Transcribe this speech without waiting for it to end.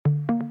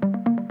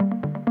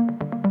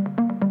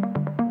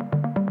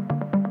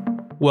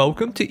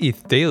Welcome to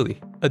ETH Daily,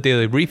 a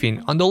daily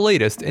briefing on the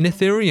latest in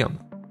Ethereum.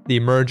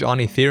 The merge on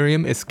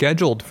Ethereum is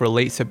scheduled for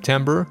late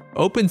September.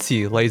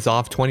 OpenSea lays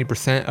off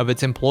 20% of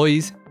its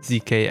employees,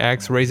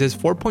 ZKX raises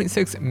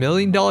 $4.6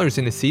 million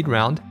in a seed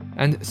round,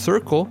 and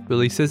Circle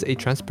releases a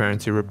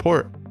transparency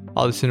report.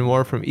 All this and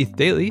more from ETH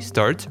Daily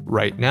starts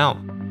right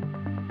now.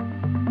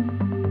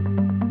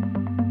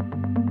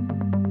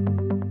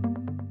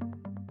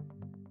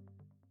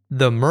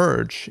 The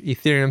merge,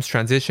 Ethereum's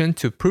transition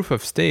to proof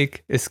of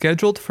stake, is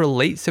scheduled for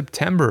late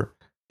September.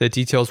 The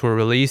details were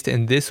released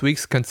in this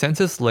week's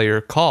consensus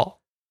layer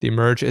call. The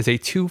merge is a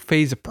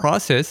two-phase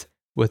process,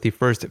 with the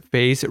first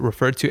phase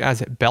referred to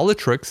as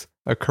Bellatrix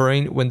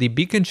occurring when the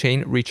beacon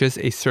chain reaches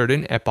a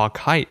certain epoch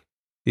height.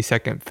 The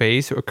second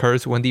phase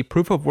occurs when the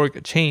proof of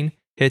work chain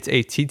hits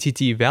a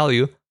TTT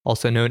value,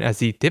 also known as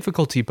the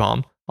difficulty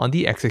bomb, on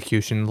the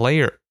execution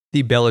layer.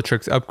 The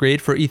Bellatrix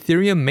upgrade for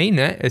Ethereum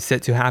mainnet is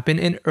set to happen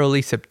in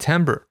early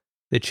September.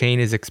 The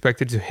chain is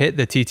expected to hit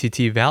the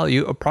TTT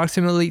value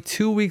approximately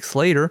 2 weeks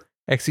later,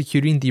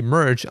 executing the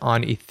merge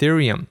on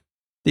Ethereum.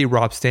 The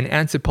Ropsten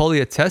and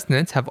Sepolia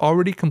testnets have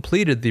already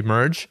completed the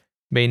merge.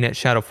 Mainnet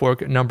Shadow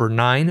Fork number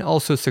 9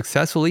 also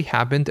successfully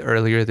happened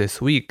earlier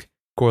this week.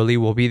 Goerli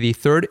will be the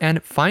third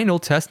and final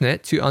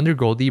testnet to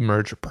undergo the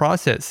merge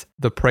process.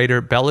 The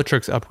Praetor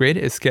Bellatrix upgrade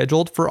is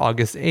scheduled for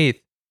August 8th.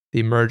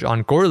 The merge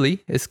on Goerli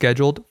is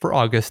scheduled for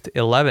August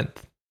 11th.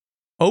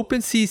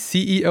 OpenSea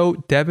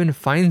CEO Devin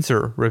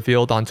Feinzer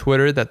revealed on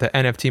Twitter that the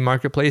NFT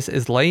marketplace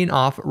is laying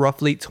off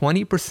roughly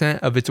 20%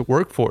 of its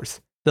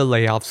workforce. The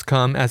layoffs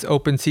come as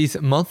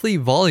OpenSea's monthly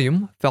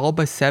volume fell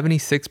by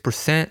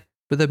 76%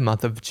 for the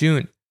month of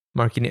June,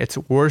 marking its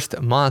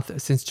worst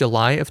month since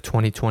July of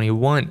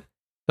 2021.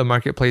 The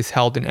marketplace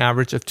held an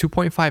average of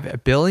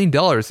 $2.5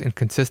 billion in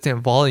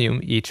consistent volume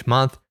each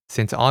month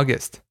since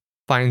August.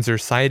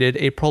 Feinzer cited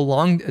a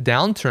prolonged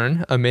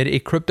downturn amid a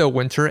crypto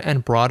winter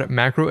and broad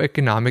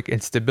macroeconomic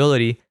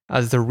instability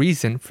as the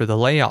reason for the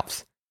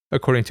layoffs.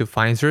 According to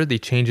Feinzer, the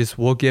changes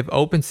will give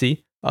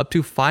OpenSea up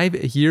to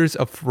 5 years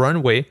of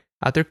runway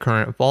at their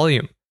current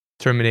volume.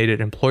 Terminated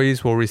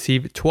employees will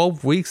receive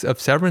 12 weeks of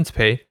severance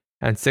pay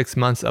and 6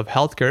 months of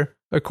healthcare,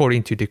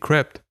 according to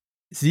Decrypt.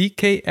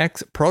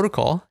 ZKX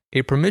Protocol,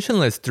 a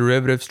permissionless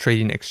derivatives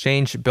trading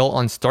exchange built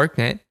on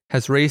Starknet,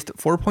 has raised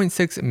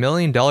 $4.6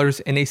 million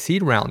in a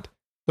seed round.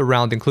 The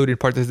round included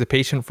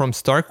participation from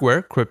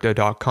Starkware,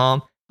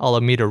 Crypto.com,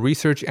 Alameda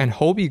Research, and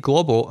Hobby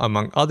Global,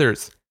 among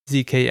others.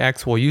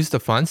 ZKX will use the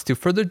funds to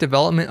further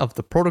development of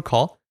the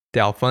protocol,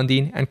 DAO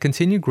funding, and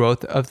continue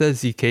growth of the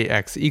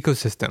ZKX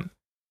ecosystem.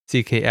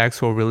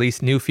 ZKX will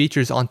release new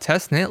features on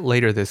testnet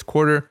later this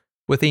quarter,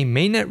 with a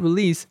mainnet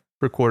release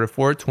for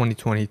Q4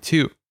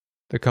 2022.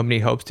 The company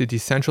hopes to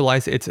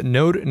decentralize its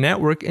node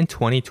network in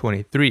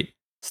 2023.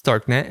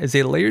 Starknet is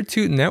a layer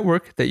 2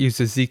 network that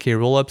uses ZK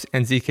rollups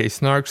and ZK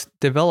snarks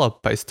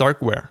developed by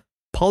Starkware.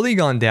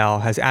 Polygon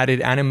DAO has added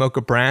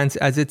Animoca Brands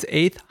as its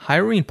 8th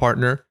hiring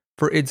partner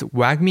for its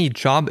WAGMI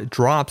Job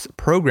Drops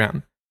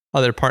program.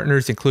 Other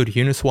partners include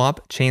Uniswap,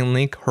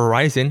 Chainlink,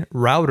 Horizon,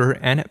 Router,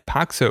 and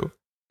Paxo.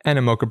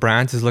 Animoca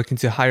Brands is looking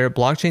to hire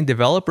blockchain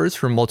developers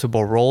for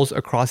multiple roles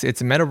across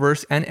its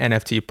metaverse and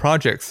NFT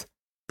projects.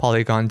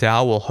 Polygon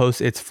DAO will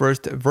host its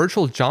first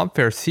virtual job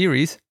fair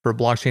series for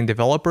blockchain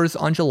developers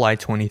on July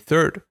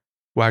 23rd.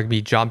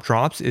 WAGMI Job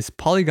Drops is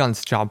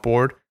Polygon's job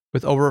board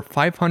with over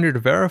 500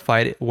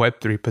 verified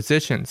Web3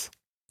 positions.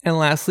 And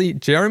lastly,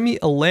 Jeremy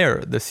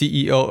Allaire, the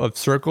CEO of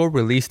Circle,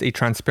 released a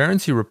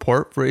transparency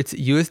report for its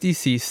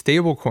USDC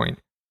stablecoin.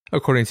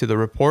 According to the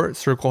report,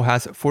 Circle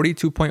has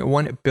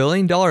 $42.1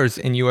 billion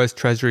in US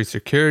Treasury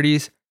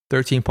securities,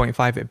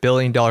 $13.5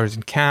 billion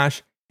in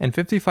cash, and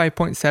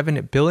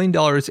 $55.7 billion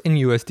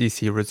in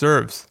USDC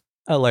reserves.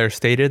 Allaire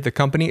stated the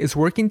company is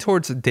working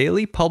towards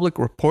daily public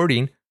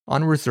reporting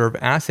on reserve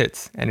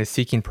assets and is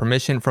seeking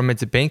permission from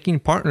its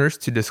banking partners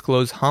to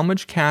disclose how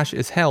much cash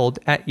is held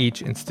at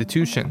each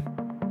institution.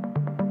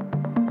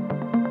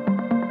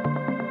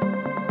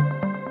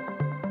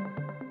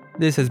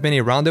 This has been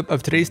a roundup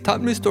of today's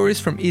top news stories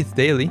from ETH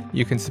Daily.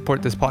 You can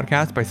support this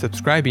podcast by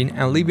subscribing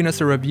and leaving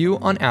us a review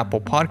on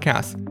Apple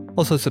Podcasts.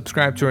 Also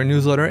subscribe to our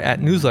newsletter at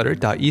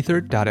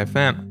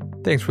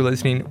newsletter.ether.fm. Thanks for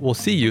listening. We'll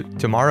see you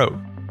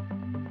tomorrow.